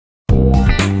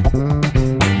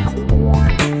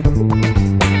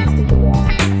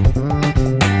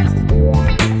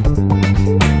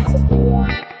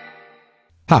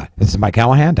Hi, this is Mike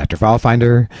Callahan, Dr. File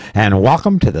Finder, and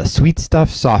welcome to the Sweet Stuff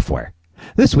software.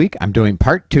 This week I'm doing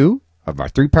part 2 of our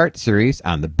 3-part series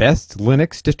on the best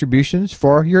Linux distributions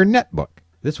for your netbook.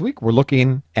 This week we're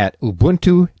looking at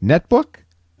Ubuntu Netbook.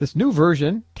 This new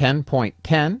version,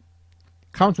 10.10,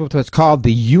 comes with what's called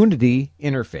the Unity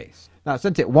interface. Now,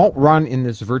 since it won't run in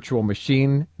this virtual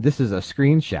machine, this is a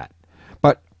screenshot.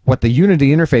 But what the Unity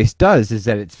interface does is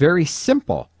that it's very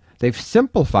simple. They've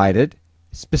simplified it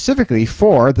specifically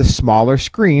for the smaller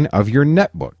screen of your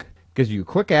netbook. Gives you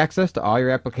quick access to all your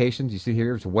applications. You see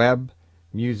here's web,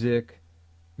 music,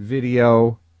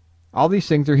 video. All these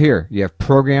things are here. You have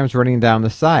programs running down the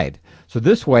side. So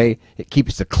this way it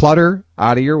keeps the clutter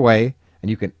out of your way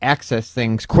and you can access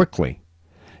things quickly.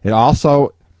 It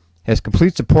also has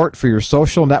complete support for your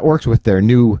social networks with their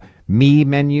new Me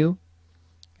menu.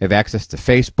 You have access to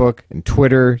Facebook and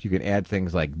Twitter. You can add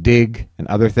things like Dig and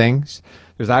other things.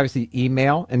 There's obviously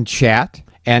email and chat.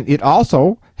 And it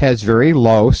also has very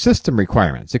low system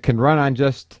requirements. It can run on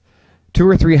just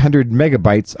 200 or 300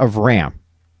 megabytes of RAM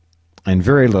and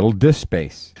very little disk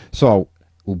space. So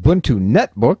Ubuntu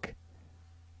Netbook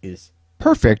is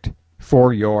perfect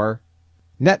for your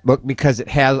netbook because it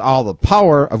has all the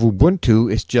power of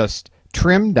Ubuntu. It's just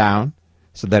trimmed down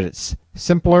so that it's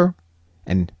simpler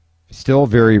and still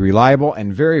very reliable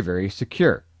and very, very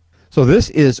secure. So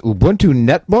this is Ubuntu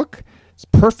Netbook. It's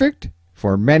perfect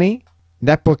for many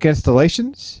netbook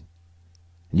installations.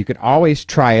 You can always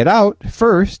try it out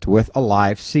first with a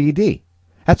live CD.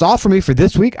 That's all for me for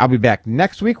this week. I'll be back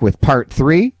next week with part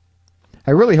 3.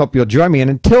 I really hope you'll join me,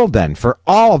 and until then, for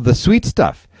all of the sweet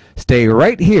stuff, stay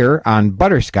right here on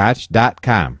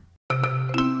butterscotch.com.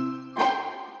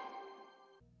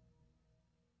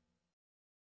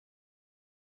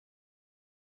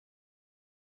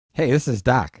 Hey, this is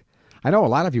Doc. I know a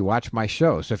lot of you watch my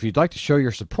show, so if you'd like to show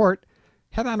your support,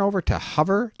 head on over to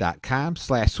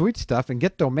hover.com/sweetstuff and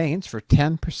get domains for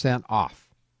 10% off.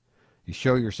 You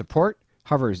show your support.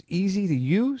 Hover is easy to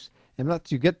use and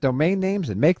lets you get domain names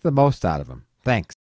and make the most out of them. Thanks.